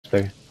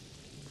player.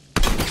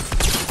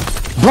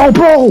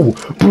 Bro!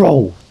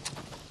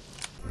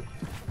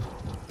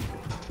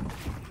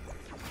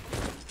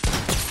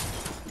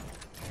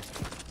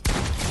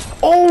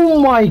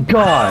 Oh my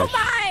gosh!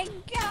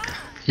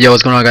 Yo,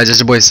 what's going on, guys? It's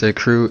your boy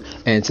Secruit,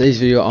 and in today's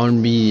video I'm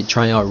gonna be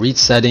trying out Reet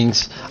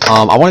settings.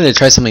 I wanted to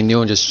try something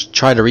new and just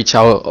try to reach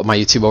out my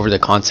YouTube over the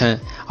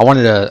content. I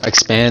wanted to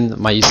expand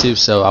my YouTube,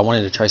 so I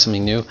wanted to try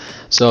something new.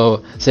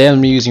 So today I'm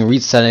gonna be using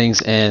Reet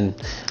settings, and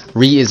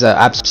Reet is an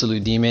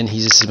absolute demon.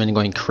 He's just been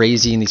going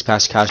crazy in these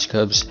past cash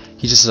cubs.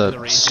 He's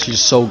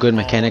so good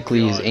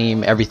mechanically, his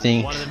aim,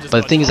 everything.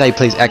 But the thing is that he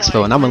plays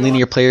Expo, and I'm a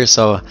linear player,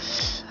 so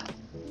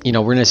you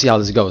know, we're gonna see how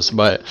this goes.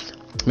 But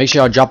make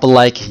sure y'all drop a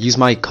like, use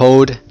my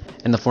code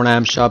in the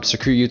Fortnite shop,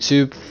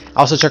 secruittyt.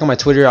 Also check out my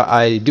Twitter.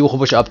 I do a whole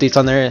bunch of updates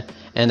on there,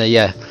 and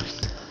yeah,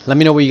 let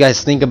me know what you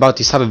guys think about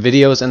these type of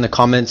videos in the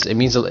comments.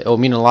 It'll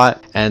mean a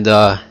lot. And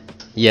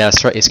yeah,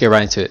 let's get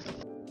right into it.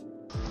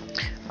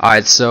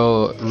 Alright,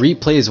 so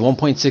Reet plays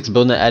 1.6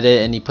 build and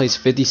edit, and he plays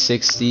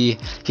 50-60.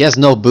 He has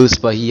no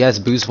boost, but he has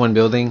boost when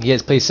building. He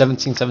has plays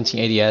 17-17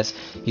 ADS.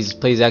 He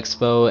plays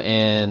Expo,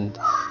 and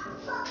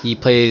he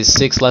plays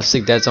 6 left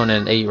stick dead zone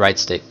and 8 right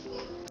stick.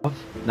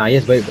 Nah, he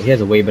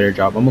has a way better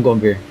job. I'm gonna go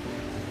over here.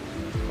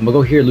 I'm gonna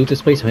go here, loot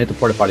this place, and hit the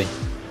porta potty.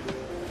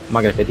 I'm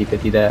not gonna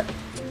 50-50 that.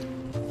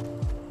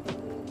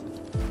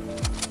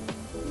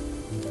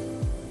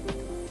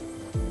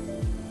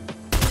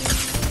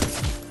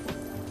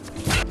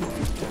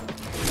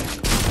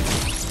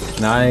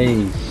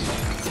 Nice.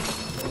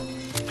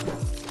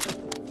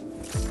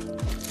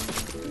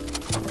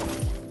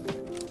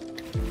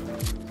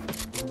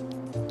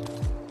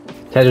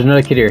 Ted, there's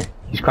another kid here.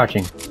 He's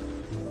crouching.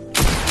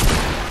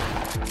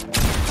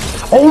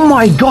 Oh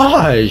my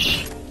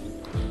gosh!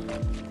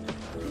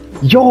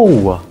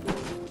 Yo!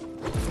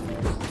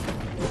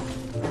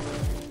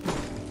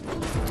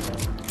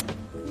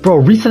 Bro,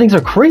 Reet settings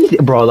are crazy,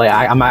 bro. Like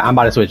I'm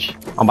about to switch.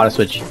 I'm about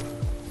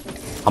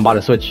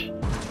to switch.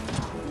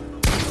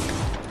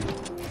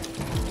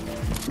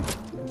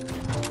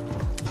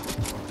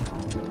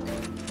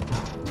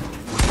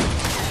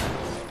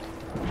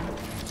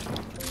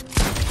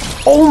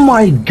 Oh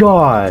my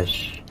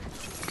gosh!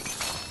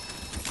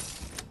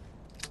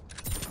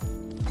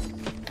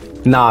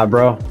 Nah,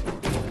 bro.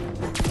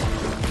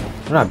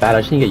 I'm not bad.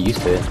 I just need to get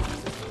used to it.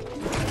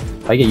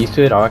 If I get used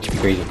to it, I'll actually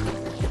be crazy.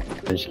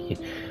 I'm just kidding.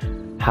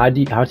 How to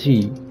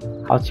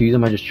use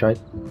them? I just tried.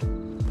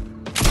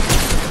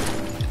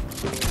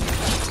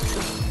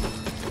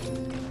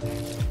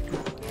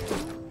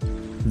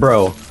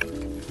 Bro,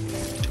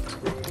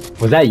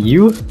 was that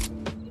you?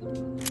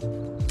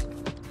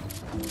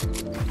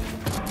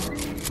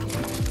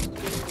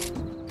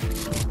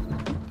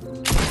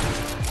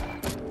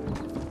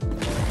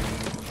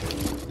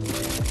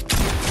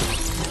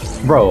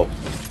 Bro.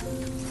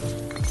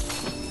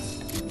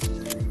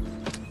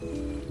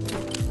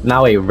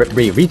 Now wait,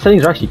 Reet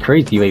settings are actually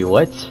crazy. Wait,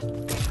 what?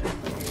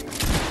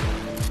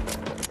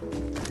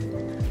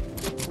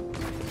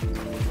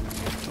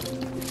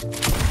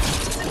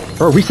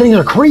 Bro, Reet settings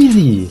are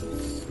crazy.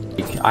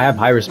 I have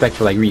high respect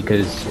for like Reet,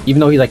 because even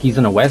though he's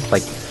in the West,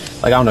 like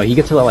I don't know, he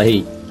gets a lot of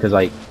hate because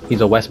like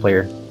he's a West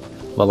player,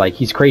 but like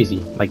he's crazy.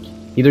 Like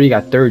he literally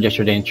got third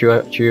yesterday in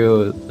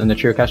the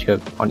Trio Cash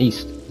Cup on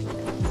East.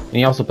 And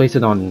he also placed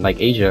it on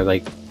like Asia.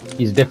 Like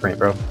he's different,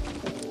 bro.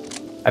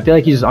 I feel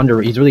like he's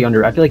really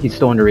under. I feel like he's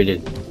still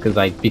underrated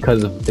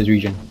because of his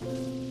region.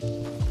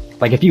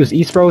 Like if he was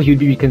East, bro, he'd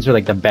be considered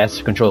like the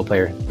best controller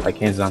player, like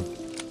hands down.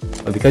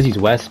 But because he's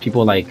West,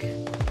 people like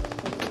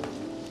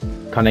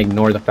kind of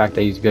ignore the fact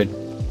that he's good,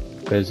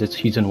 because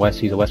he's in West.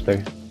 He's a West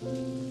player.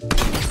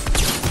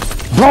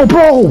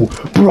 Bro.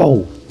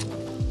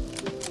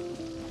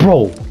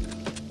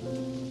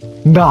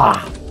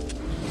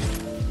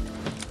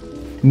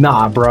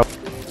 Nah, bro. I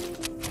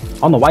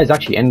don't know why it's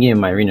actually endgame in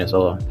my arena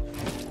solo.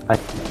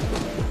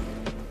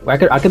 I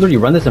could literally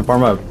run this and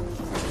farm up.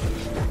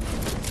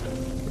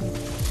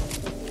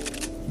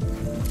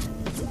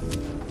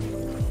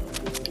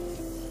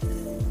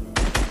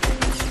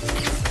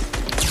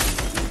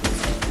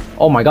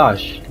 Oh my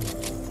gosh.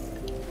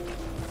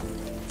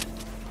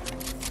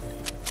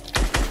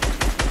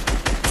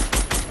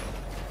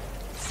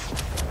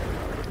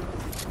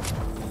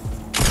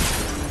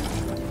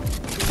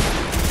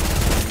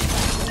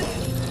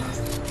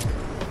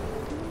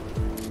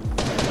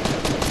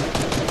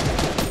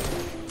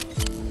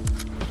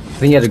 I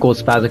think he had a gold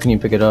spaz, I couldn't even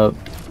pick it up.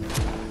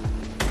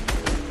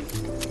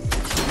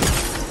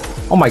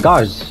 Oh my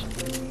gosh.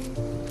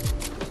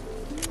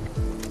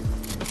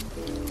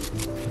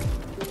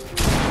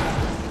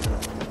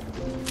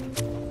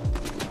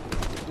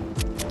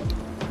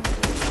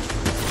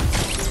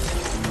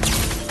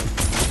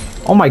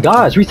 Oh my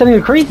gosh, resetting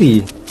it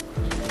crazy.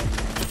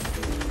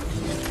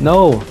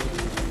 No.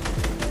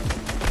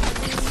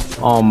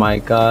 Oh my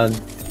god.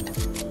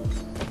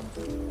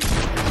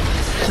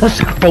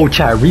 Bro,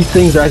 chat, Reet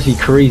settings are actually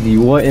crazy.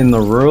 What in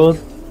the world?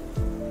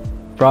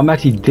 Bro, I'm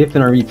actually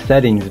different on Reet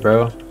settings,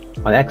 bro.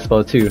 On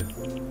Expo too.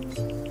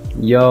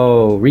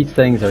 Yo, Reet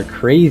settings are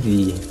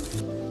crazy.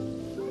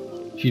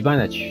 She's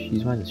behind that.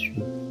 She's behind the tree.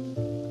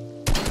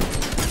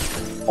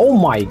 Oh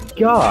my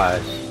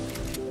gosh.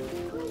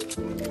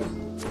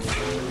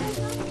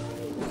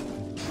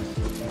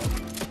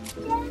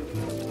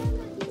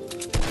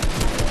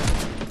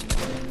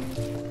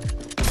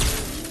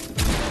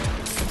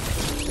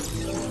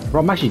 Bro,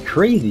 I'm actually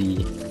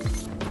crazy.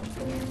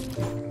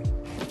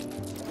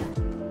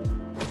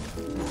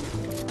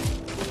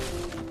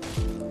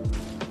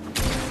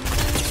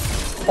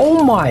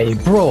 Oh my,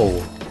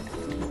 bro.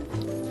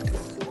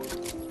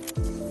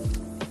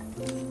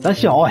 That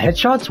shit all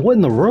headshots? What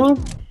in the world?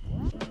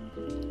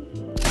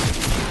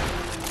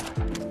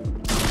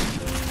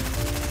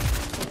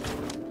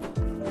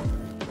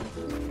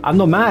 I'm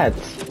no mad.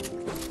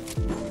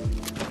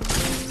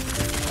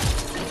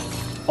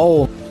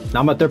 Oh,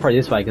 now I'm a third party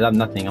this fight because I have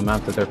nothing. I'm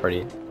not the third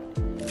party.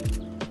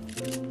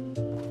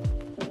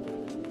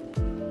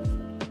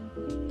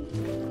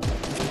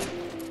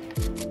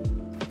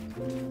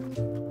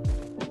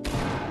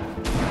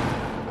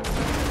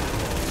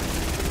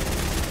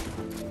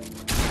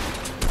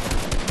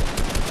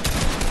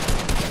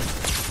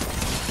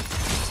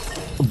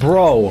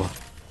 Bro.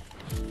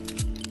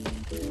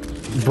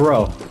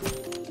 Bro.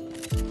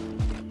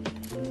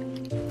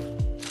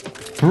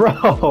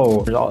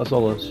 Bro. There's all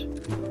solos.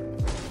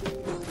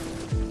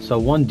 So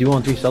 1 duo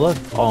on 3 solo?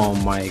 Oh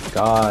my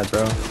god,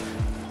 bro.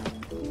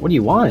 What do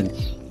you want?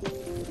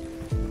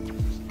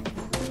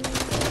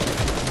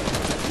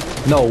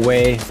 No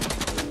way.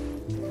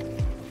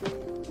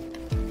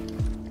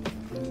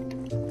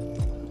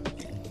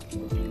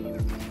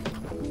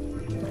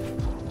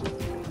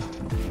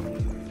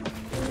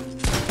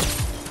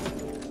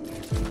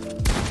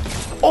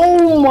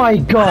 Oh my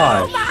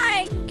gosh! Oh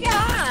my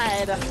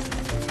god!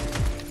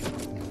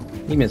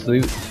 He missed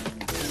loot.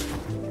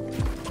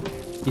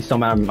 He's so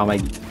mad I'm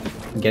like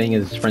getting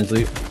his friend's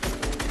loot.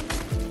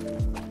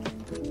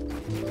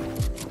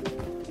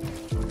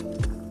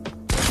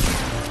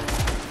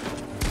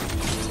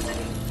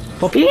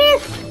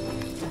 Puppies!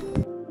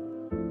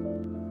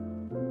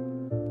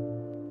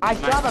 I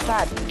still have a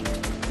pad.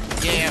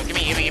 Yeah, give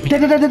me.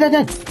 Dead.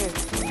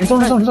 It's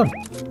on.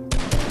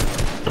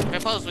 We're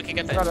close, we can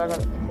get I that. got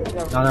it.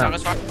 No.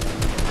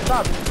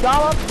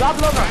 Drop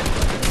lower.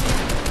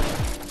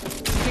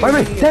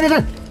 Wait.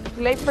 Dead.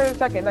 Late for a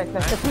second. Nice.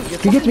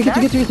 You get me.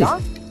 Nice.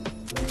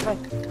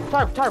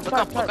 Tarp.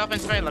 Look up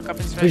and straight,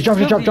 Please drop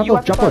low.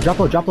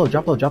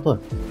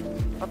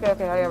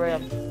 Okay, I am.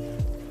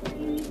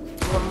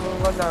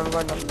 I'm going down.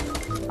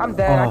 I'm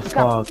dead. Oh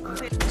fuck.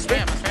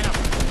 Straight up.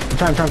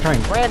 I'm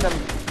trying. Random.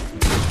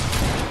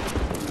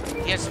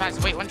 Yes,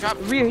 fast. Wait, one drop.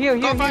 Heal.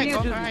 Go for it.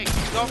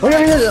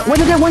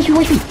 Wait, one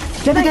shoot.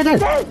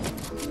 Dead.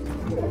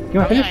 You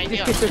wanna finish?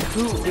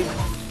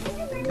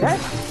 Okay?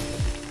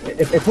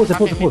 It pulls.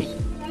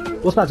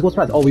 Go spats.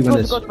 Oh, we win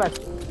this. Wait,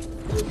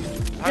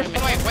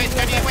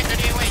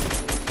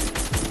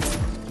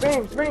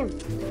 38, Scream.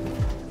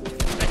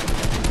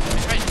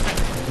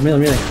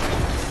 Really.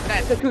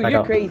 Secrut, Back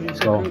you're up. crazy. Let's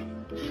go.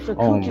 Secrut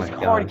Oh is my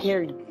hard gosh.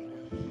 carry.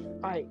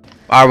 Alright.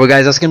 Alright, well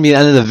guys, that's gonna be the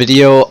end of the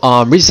video.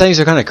 Reach settings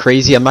are kind of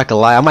crazy. I'm not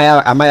gonna lie.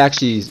 I might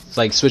actually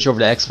like switch over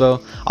to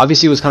Expo.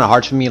 Obviously, it was kind of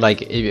hard for me,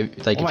 like if you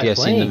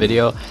guys seen the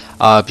video,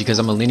 because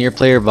I'm a linear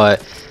player.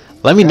 But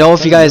let me know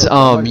if you guys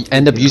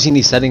end up using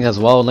these settings as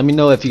well. Let me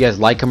know if you guys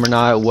like them or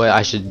not. What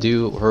I should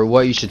do or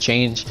what you should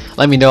change.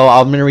 Let me know.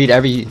 I'm gonna read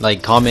every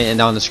like comment and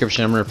down in the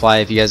description. I'm gonna reply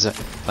if you guys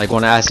like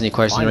want to ask any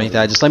questions or anything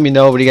like that. Just let me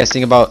know what do you guys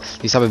think about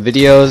these type of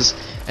videos,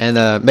 and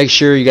make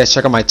sure you guys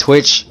check out my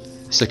Twitch,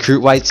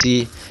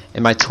 secruittyt,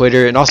 and my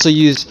Twitter, and also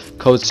use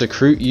code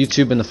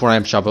secruittyt in the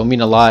Fortnite shop. It'll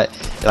mean a lot.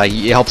 Like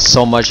it helps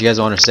so much. You guys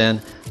don't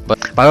understand. But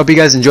I hope you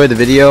guys enjoyed the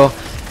video,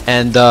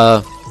 and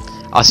I'll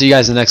see you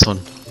guys in the next one.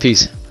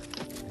 Peace.